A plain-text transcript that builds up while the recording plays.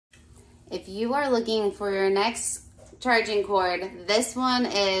If you are looking for your next charging cord, this one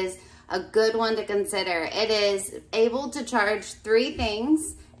is a good one to consider. It is able to charge 3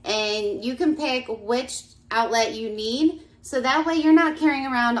 things, and you can pick which outlet you need. So that way you're not carrying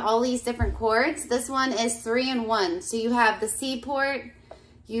around all these different cords. This one is 3-in-1. So you have the C port,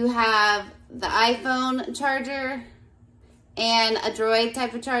 you have the iPhone charger, and a Droid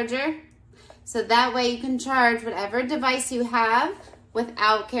type of charger. So that way you can charge whatever device you have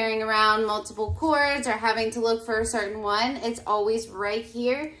without carrying around multiple cords or having to look for a certain one. It's always right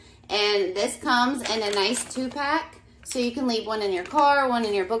here. And this comes in a nice 2-pack. So you can leave one in your car, one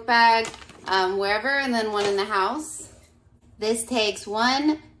in your book bag, wherever, and then one in the house. This takes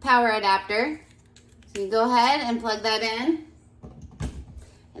 1 power adapter. So you go ahead and plug that in.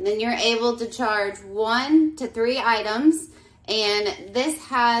 And then you're able to charge 1 to 3 items. And this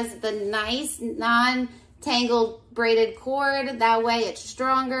has the nice non-tangled braided cord. That way it's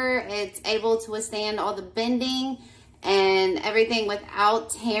stronger. It's able to withstand all the bending and everything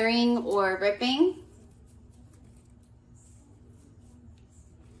without tearing or ripping.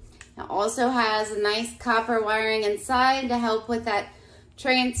 It also has a nice copper wiring inside to help with that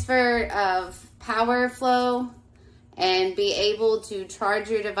transfer of power flow and be able to charge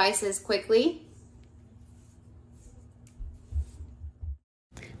your devices quickly.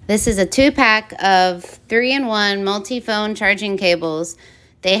 This is a 2-pack of 3-in-1 multi-phone charging cables.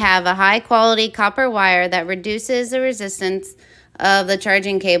 They have a high quality copper wire that reduces the resistance of the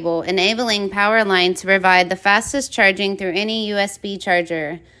charging cable, enabling Powerline to provide the fastest charging through any USB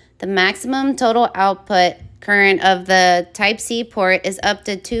charger. The maximum total output current of the Type-C port is up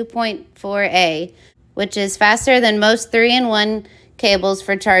to 2.4A, which is faster than most 3-in-1 cables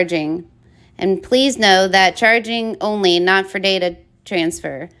for charging. And please know that charging only, not for data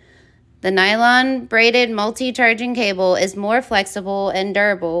transfer. The nylon braided multi-charging cable is more flexible and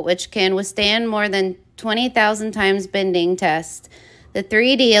durable, which can withstand more than 20,000 times bending test. The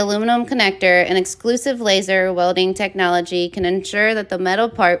 3D aluminum connector and exclusive laser welding technology can ensure that the metal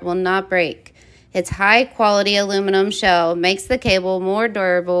part will not break. Its high-quality aluminum shell makes the cable more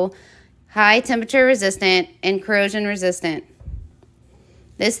durable, high temperature resistant, and corrosion resistant.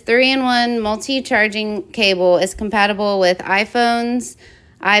 This 3-in-1 multi-charging cable is compatible with iPhones,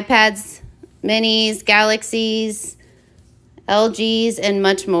 iPads, Minis, Galaxies, LGs, and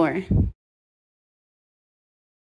much more.